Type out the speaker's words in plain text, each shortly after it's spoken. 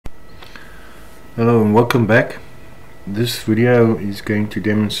Hello and welcome back. This video is going to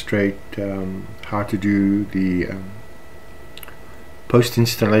demonstrate how to do the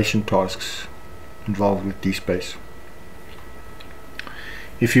post-installation tasks involved with DSpace.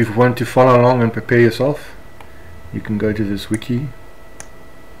 If you want to follow along and prepare yourself, you can go to this wiki.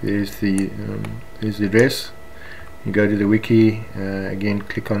 There's the address. You go to the wiki, again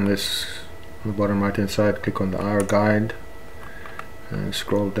click on this on the bottom right hand side, click on the hour guide.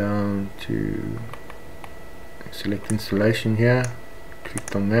 Scroll down to select installation here,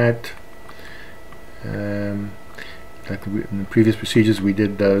 clicked on that. Like in the previous procedures we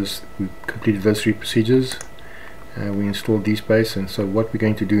completed those three procedures. We installed DSpace, and so what we're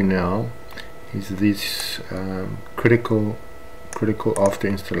going to do now is these critical after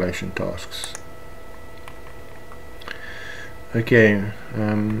installation tasks. Okay,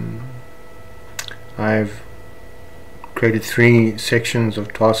 I've created three sections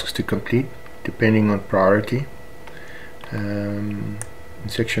of tasks to complete depending on priority. In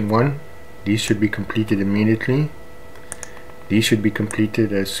section 1, these should be completed immediately. These should be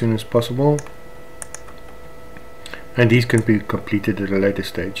completed as soon as possible, and these can be completed at a later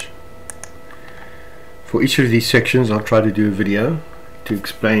stage. For each of these sections I'll try to do a video to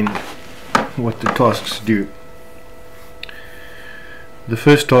explain what the tasks do. The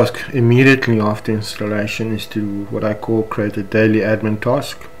first task immediately after installation is to what I call create a daily admin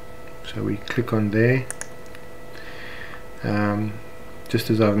task. So we click on there.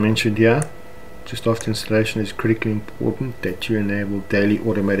 Just as I've mentioned here, just after installation is critically important that you enable daily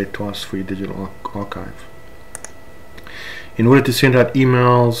automated tasks for your digital archive. In order to send out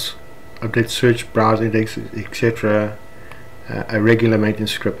emails, update search, browse indexes, etc., a regular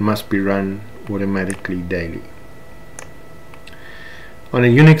maintenance script must be run automatically daily. On a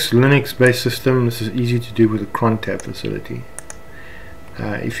Linux based system, this is easy to do with the cron tab facility.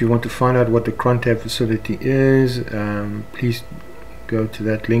 If you want to find out what the cron tab facility is, please go to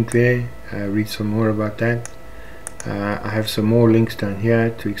that link there, read some more about that. I have some more links down here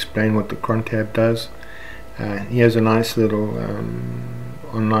to explain what the cron tab does. Here's a nice little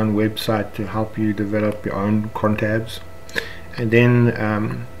online website to help you develop your own cron tabs. And then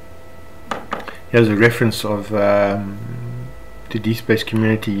here's a reference of the DSpace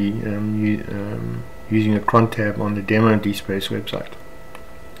community using a cron tab on the demo DSpace website.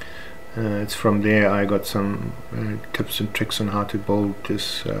 It's from there I got some tips and tricks on how to build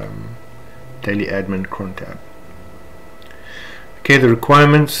this daily admin cron tab. Okay, the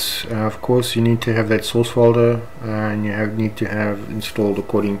requirements, of course you need to have that source folder, and you need to have installed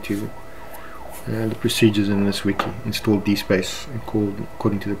according to the procedures in this wiki. Install DSpace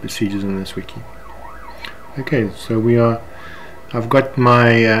according to the procedures in this wiki. Okay, so I've got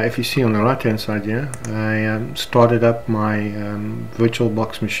my, if you see on the right hand side here, I started up my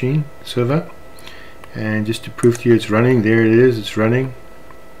VirtualBox machine server, and just to prove to you it's running, there it is, it's running.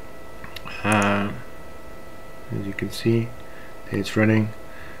 As you can see, it's running.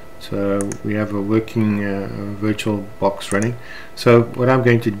 So we have a working VirtualBox running. So what I'm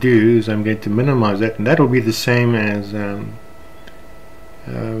going to do is I'm going to minimize that, and that will be the same as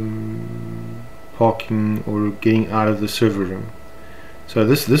parking or getting out of the server room. So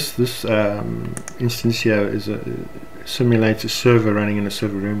this instance here simulates a server running in a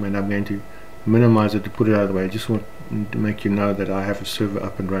server room, and I'm going to minimize it to put it out of the way. I just want to make you know that I have a server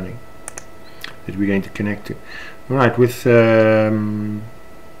up and running that we're going to connect to. Alright, with Ubuntu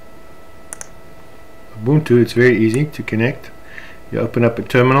it's very easy to connect. You open up a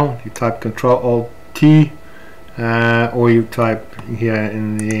terminal, you type Ctrl-Alt-T, or you type here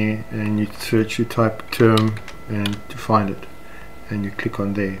in there and you search, you type term and to find it, and you click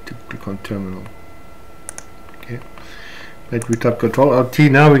on there to click on terminal. Okay, but we type Ctrl-Alt-T.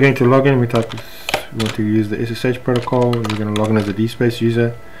 Now we're going to log in. We want to use the SSH protocol, and we're going to log in as a DSpace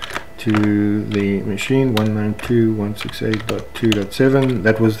user to the machine 192.168.2.7.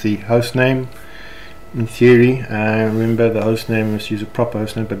 that was the host name. In theory, remember the host name must use a proper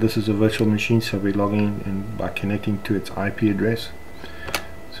host name, but this is a virtual machine, so we're logging in by connecting to its IP address.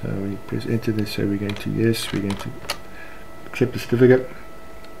 So we press enter this, so we're going to yes, we're going to accept the certificate,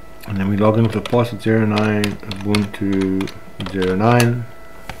 and then we log in with the password 09 Ubuntu 09,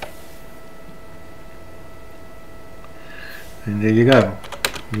 and there you go,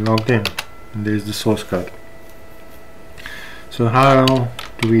 you logged in, and there's the source code. So how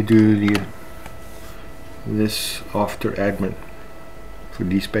do we do this after admin for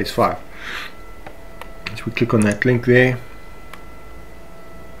DSpace 5? So we click on that link there.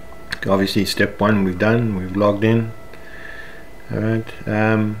 Obviously step 1 we've done, we've logged in. Alright,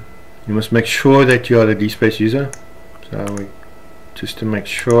 you must make sure that you are the DSpace user. So we just to make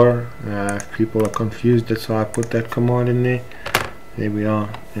sure. If people are confused, that's why I put that command in there. There we are,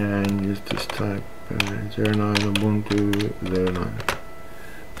 and just type 09 Ubuntu 09,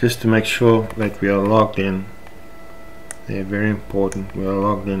 just to make sure that we are logged in. They're very important. We are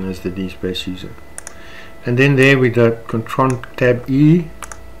logged in as the DSpace user. And then there we got Control Tab E,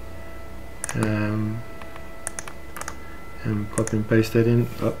 and copy and paste that in.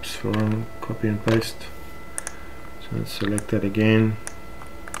 Oops, wrong, copy and paste. So let's select that again,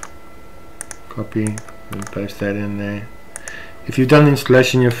 copy and paste that in there. If you've done the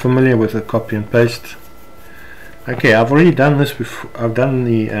installation, you're familiar with the copy and paste. Okay, I've already done this before. I've done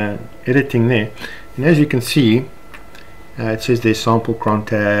the editing there, and as you can see, it says there's sample cron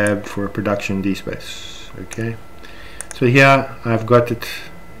tab for a production DSpace. Okay, so here I've got it,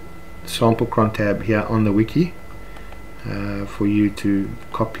 sample cron tab here on the wiki for you to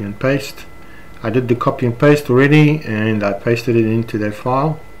copy and paste. I did the copy and paste already, and I pasted it into that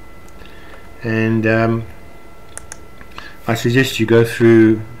file. And I suggest you go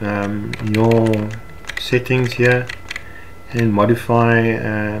through your settings here and modify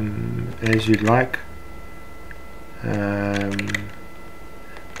as you'd like.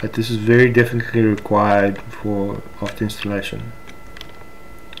 But this is very definitely required for after installation.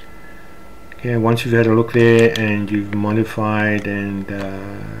 Okay, once you've had a look there and you've modified and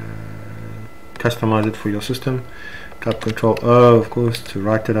customized it for your system, type Control O, of course, to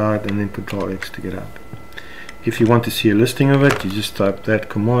write it out, and then Control X to get out. If you want to see a listing of it, you just type that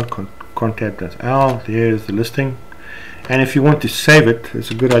command, contab.l. There's the listing. And if you want to save it,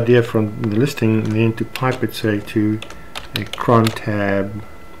 it's a good idea from the listing then to pipe it, say, to a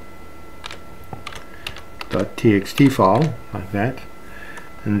crontab.txt file like that,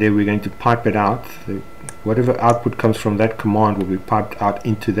 and then we're going to pipe it out. Whatever output comes from that command will be piped out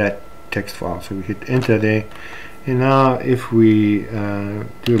into that text file. So we hit enter there, and now if we do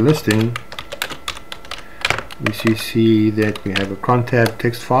a listing, we see that we have a crontab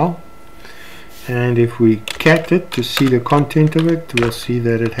text file, and if we cat it to see the content of it, we'll see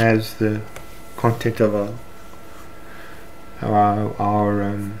that it has the content of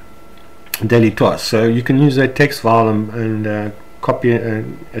our daily task. So you can use that text file and copy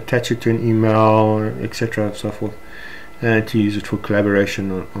and attach it to an email, etc., and so forth, to use it for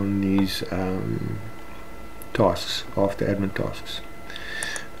collaboration on these tasks, after admin tasks.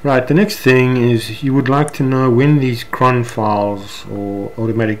 Right, the next thing is you would like to know when these cron files or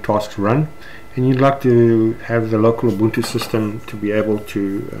automatic tasks run, and you'd like to have the local Ubuntu system to be able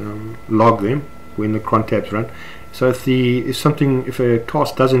to log them when the cron tabs run. So if a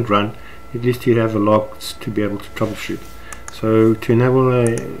task doesn't run, at least you have the logs to be able to troubleshoot. So to enable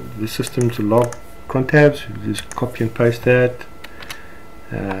the system to log cron tabs, just copy and paste that,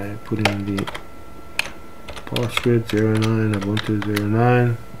 put in the password 09 Ubuntu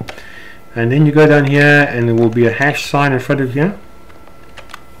 09, and then you go down here and there will be a hash sign in front of here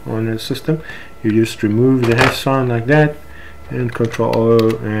on the system. You just remove the hash sign like that, and Control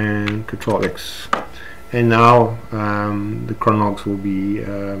O and Control X, and now the cron logs will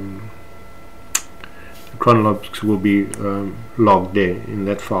be logged there in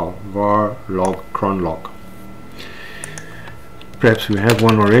that file, var log cron log. Perhaps we have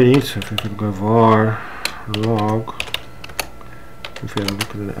one already, so if we can go var log, if we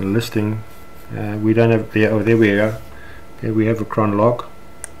look at a listing, we don't have there. Oh, there we go. There we have a cron log.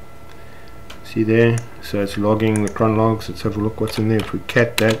 See there, so it's logging the cron logs. Let's have a look what's in there. If we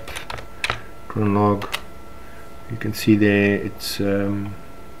cat that cron log, you can see there it's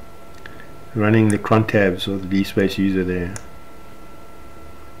running the cron tabs of the DSpace user there.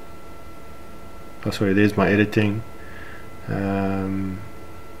 Oh, sorry, there's my editing.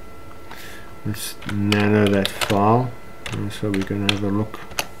 Let's nano that file, and so we're going to have a look.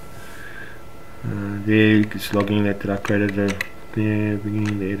 There it's logging that I created there,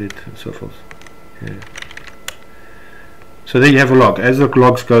 beginning the edit, and so forth. Okay. So there you have a log. As the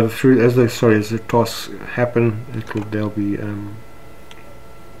logs go through, as the tasks happen, they'll be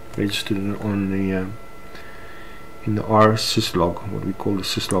registered on the in the R syslog, what we call the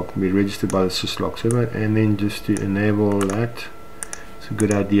syslog, be registered by the syslog server. And then just to enable that, it's a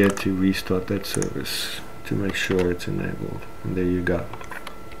good idea to restart that service to make sure it's enabled. And there you go.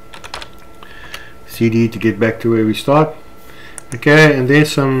 CD to get back to where we start. Okay, and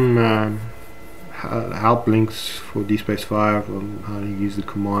there's some help links for DSpace 5 on how to use the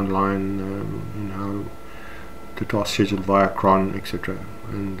command line and how the task scheduled via cron, etc.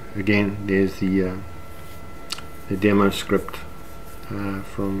 And again, there's the demo script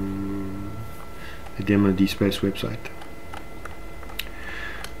from the demo DSpace website.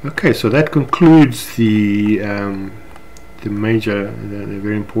 Okay, so that concludes the the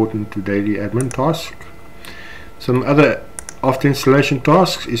very important daily admin task. Some other after installation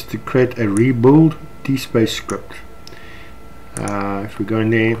tasks is to create a rebuild DSpace script. If we go in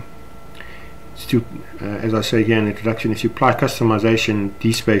there, it's to, as I say here in the introduction, if you apply customization,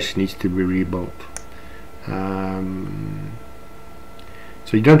 DSpace needs to be rebuilt.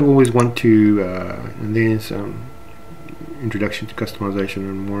 So you don't always want to, and there's introduction to customization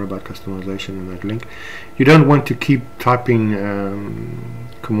and more about customization in that link. You don't want to keep typing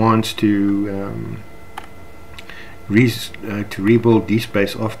commands to rebuild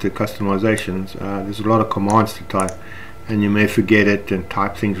DSpace after customizations. There's a lot of commands to type, and you may forget it and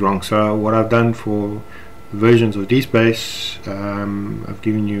type things wrong. So what I've done for versions of DSpace, I've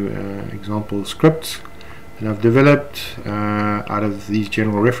given you example scripts that I've developed out of these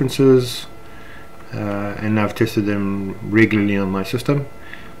general references, and I've tested them regularly on my system.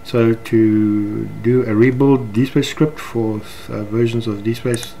 So to do a rebuild DSpace script for versions of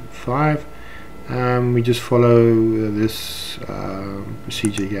DSpace 5, we just follow this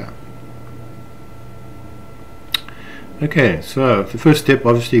procedure here. Okay, so the first step,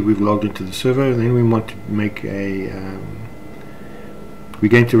 obviously we've logged into the server. Then we want to make a we're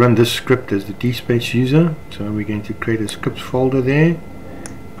going to run this script as the DSpace user, so we're going to create a scripts folder there.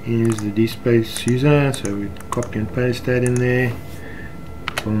 Here's the DSpace user, so we copy and paste that in there.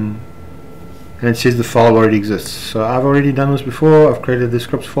 And it says the file already exists. So I've already done this before. I've created the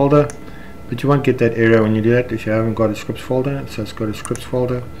scripts folder, but you won't get that error when you do that if you haven't got a scripts folder. So it's got a scripts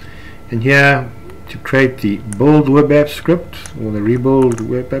folder, and here to create the build web app script or the rebuild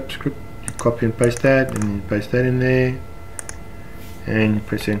web app script, you copy and paste that, and you paste that in there, and you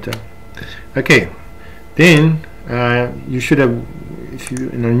press enter. Okay, then you should have, if you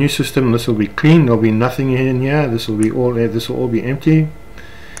in a new system, this will be clean. There'll be nothing in here. This will all be empty.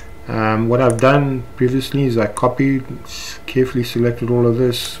 What I've done previously is I copied, carefully selected all of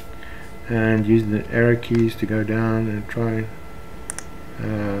this, and used the arrow keys to go down and try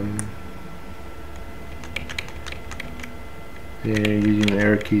using the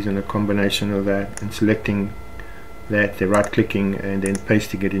arrow keys and a combination of that, and selecting that, the right clicking, and then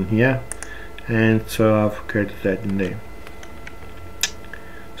pasting it in here. And so I've created that in there.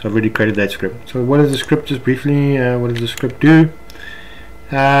 So I've already created that script. So what is the script? Just briefly, what does the script do?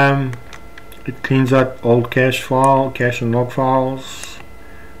 It cleans out old cache and log files.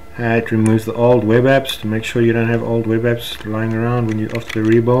 It removes the old web apps to make sure you don't have old web apps lying around when you're after the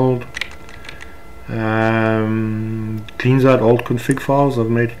rebuild. Cleans out old config files. I've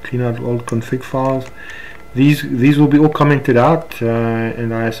made it clean out old config files. These will be all commented out,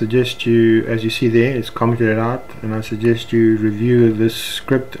 and I suggest you, as you see there, it's commented out, and I suggest you review this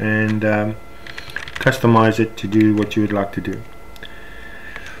script and customize it to do what you would like to do.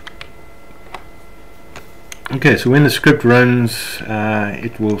 Okay, so when the script runs,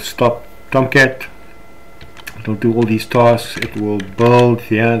 it will stop Tomcat. It will do all these tasks. It will build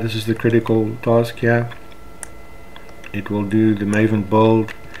here. This is the critical task here. It will do the Maven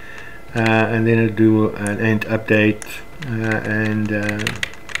build. And then it'll do an int update, and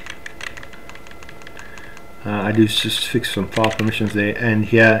I do just fix some file permissions there, and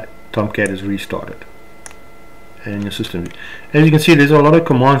here Tomcat is restarted and your system. As you can see, there's a lot of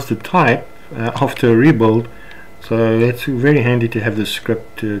commands to type after a rebuild, so it's very handy to have this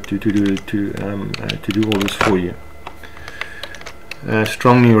script to do all this for you.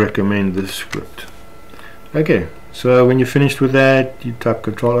 Strongly recommend this script. Okay. So when you're finished with that, you type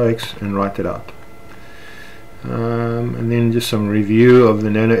Ctrl+X and write it out. And then just some review of the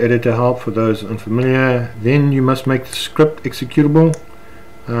nano editor help for those unfamiliar. Then you must make the script executable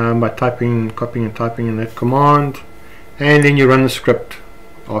by copying and typing in that command, and then you run the script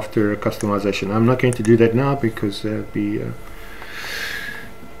after customization. I'm not going to do that now because it will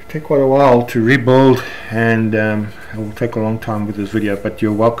take quite a while to rebuild, and it will take a long time with this video, but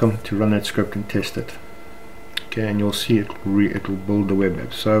you're welcome to run that script and test it. Okay, and you'll see it will build the web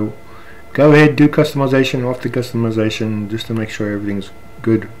app. So go ahead, do customization. After customization, just to make sure everything's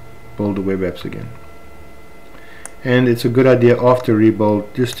good, build the web apps again. And it's a good idea after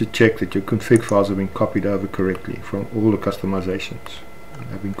rebuild just to check that your config files have been copied over correctly from all the customizations.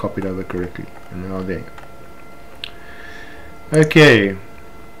 Have been copied over correctly, and they are there. Okay,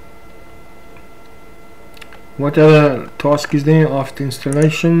 what other task is there after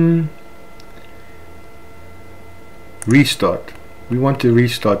installation? Restart. We want to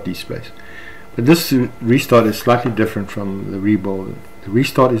restart DSpace, but this restart is slightly different from the rebuild. The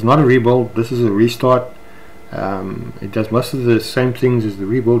restart is not a rebuild. This is a restart. It does most of the same things as the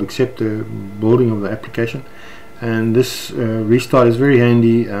rebuild except the building of the application. And this restart is very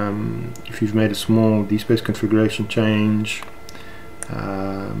handy if you've made a small DSpace configuration change,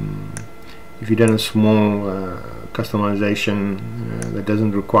 if you've done a small customization that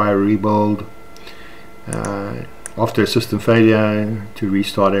doesn't require a rebuild, after a system failure, to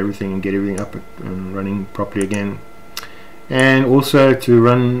restart everything and get everything up and running properly again. And also to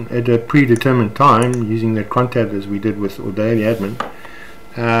run at a predetermined time using the cron tab as we did with our daily admin,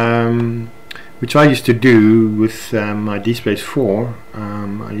 which I used to do with my DSpace 4.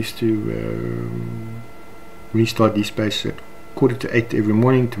 I used to restart DSpace at 7:45 every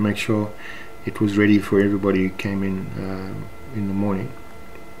morning to make sure it was ready for everybody who came in the morning.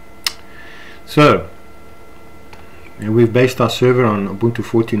 So we've based our server on Ubuntu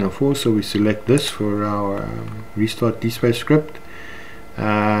 14.04, so we select this for our restart DSpace script.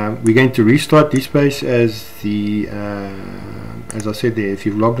 We're going to restart DSpace as I said there, if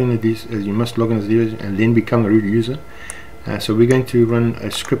you've logged in you must log in as the user and then become the root user. So we're going to run a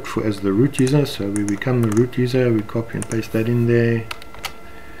script as the root user. So we become the root user, we copy and paste that in there,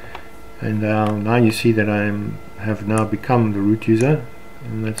 and now you see that I have now become the root user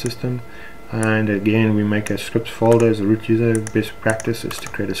in that system. And again, we make a scripts folder as a root user. Best practice is to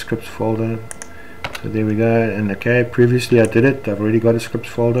create a scripts folder. So there we go. And okay, previously I did it, I've already got a scripts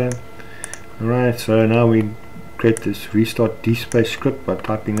folder. Alright, so now we create this restart DSpace script by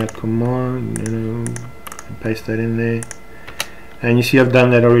typing that command, and paste that in there. And you see I've done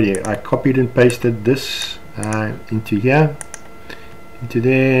that already. I copied and pasted this into here, into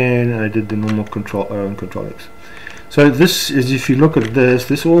there, and I did the normal control X. So this is, if you look at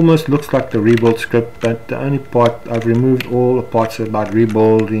this almost looks like the rebuild script, but the only part, I've removed all the parts about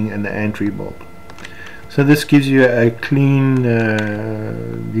rebuilding and the ant rebuild. So this gives you a clean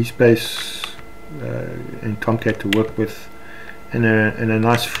DSpace and Tomcat to work with, and a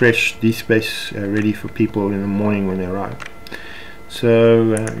nice fresh DSpace ready for people in the morning when they arrive.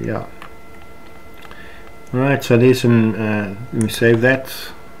 So yeah. Alright, so there's some, let me save that,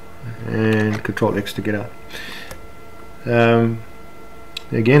 and Control X to get out.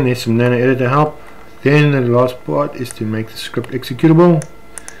 Again, there's some nano editor help. Then the last part is to make the script executable,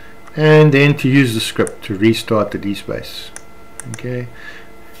 and then to use the script to restart the DSpace. Okay,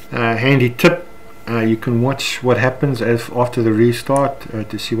 handy tip, you can watch what happens after the restart.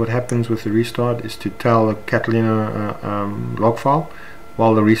 To see what happens with the restart is to tell the Catalina log file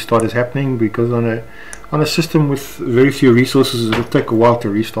while the restart is happening, because on a system with very few resources it will take a while to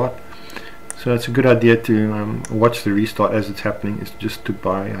restart. So it's a good idea to watch the restart as it's happening. It's just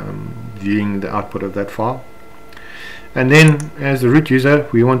by viewing the output of that file. And then, as the root user,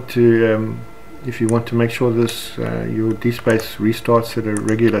 we want to, if you want to make sure this your DSpace restarts at a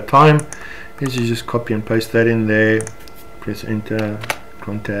regular time, is you just copy and paste that in there, press enter,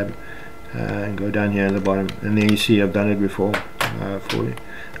 cron tab, and go down here at the bottom. And then you see I've done it before for you.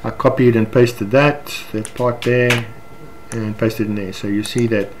 I copied and pasted that part there, and pasted in there. So you see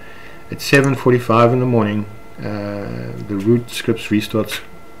that at 7:45 in the morning, the root scripts restart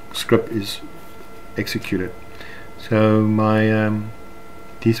script is executed. So my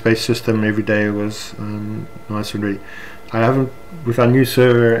DSpace system every day was nice and ready. I haven't, with our new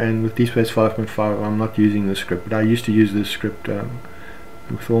server and with DSpace 5.5, I'm not using this script, but I used to use this script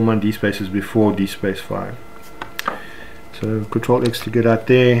with all my DSpaces before DSpace 5. So Control X to get out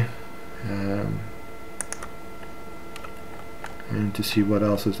there. And to see what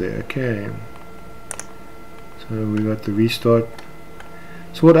else is there. Okay, so we got the restart.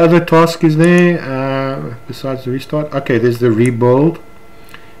 So what other task is there besides the restart? Okay, there's the rebuild.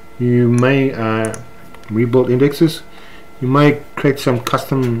 You may rebuild indexes. You may create some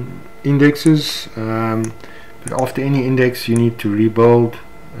custom indexes, but after any index you need to rebuild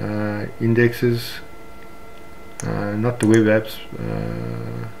indexes, not the web apps.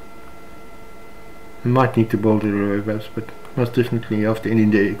 You might need to build the web apps, but most definitely after any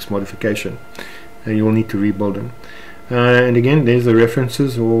index modification you will need to rebuild them. And again, there's the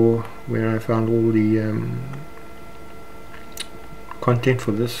references, or where I found all the content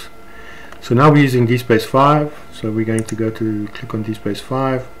for this. So now we're using DSpace 5, so we're going to go to click on DSpace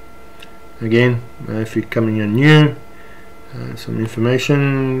 5. Again, if you're coming in new, some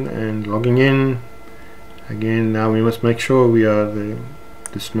information and logging in. Again, now we must make sure we are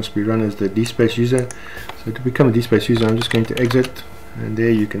this must be run as the DSpace user. So to become a DSpace user, I'm just going to exit, and there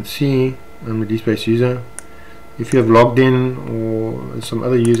you can see I'm a DSpace user. If you have logged in or some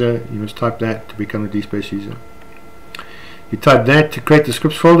other user, you must type that to become a DSpace user. You type that to create the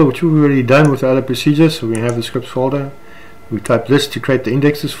scripts folder, which we've already done with the other procedures. So we have the scripts folder. We type this to create the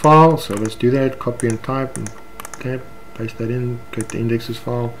indexes file. So let's do that. Copy and type, and okay, paste that in, create the indexes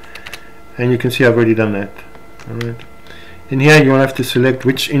file, and you can see I've already done that. Alright. In here you'll have to select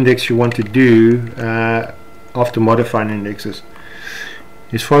which index you want to do after modifying indexes.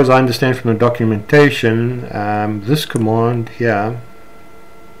 As far as I understand from the documentation, this command here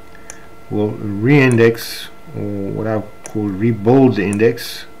will reindex, or what I call rebuild the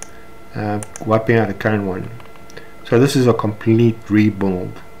index, wiping out the current one. So this is a complete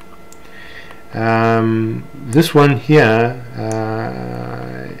rebuild. This one here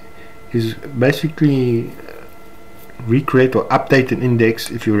is basically recreate or update an index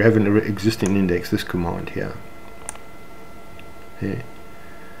if you have an existing index. This command here.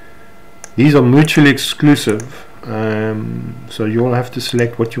 These are mutually exclusive, so you'll have to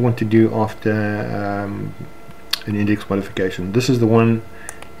select what you want to do after an index modification. This is the one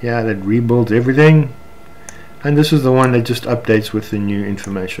that rebuilds everything, and this is the one that just updates with the new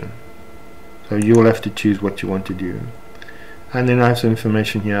information. So you'll have to choose what you want to do. And then I have some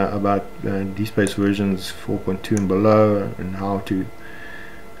information here about DSpace versions 4.2 and below, and how to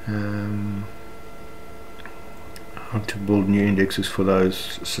build new indexes for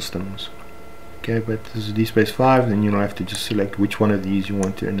those systems. Okay, but this is DSpace 5, then you'll have to just select which one of these you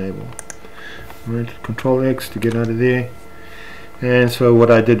want to enable. Right, Control X to get out of there. And so what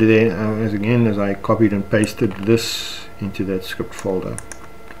I did there is I copied and pasted this into that script folder.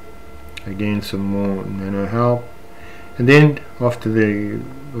 Again, some more nano help. And then after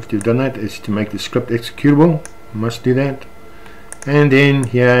you've done that, is to make the script executable. You must do that. And then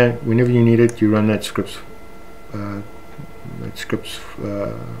here, whenever you need it, you run that scripts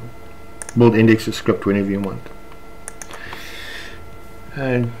build indexes script whenever you want.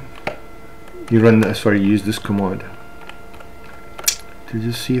 And you use this command to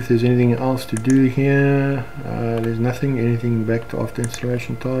just see if there's anything else to do here. There's nothing. Anything back to after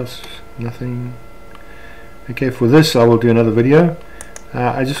installation tasks? Nothing. Okay, for this I will do another video.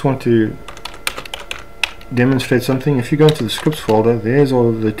 I just want to demonstrate something. If you go into the scripts folder, there's all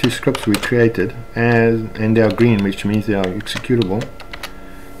of the two scripts we created, and they are green, which means they are executable.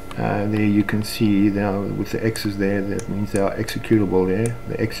 There you can see they are with the X's there, that means they are executable there.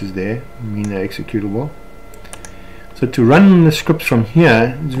 The X's there mean they're executable. So to run the scripts from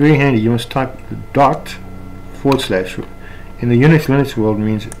here, it's very handy. You must type // in the Unix Linux world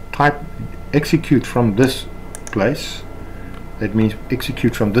means type execute from this place. That means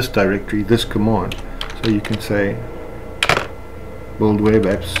execute from this directory, this command. So you can say build web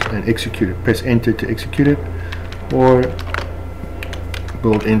apps and execute it. Press enter to execute it, or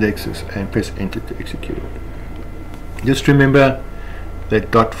build indexes and press enter to execute it. Just remember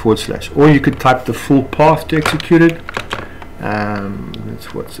that // or you could type the full path to execute it.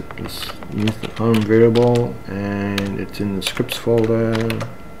 Let's use the home variable, and it's in the scripts folder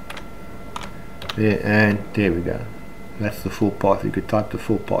there, and there we go. That's the full path. You could type the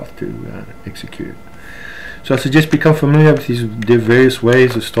full path to execute it. So I suggest become familiar with these various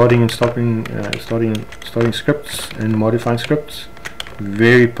ways of starting and stopping, starting scripts and modifying scripts.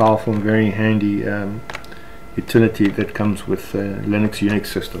 Very powerful and very handy utility that comes with Linux Unix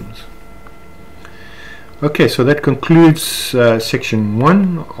systems. Okay, so that concludes section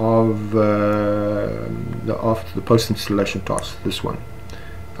 1 of the post installation task. This one.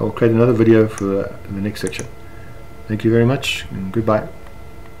 I will create another video for the next section. Thank you very much, and goodbye.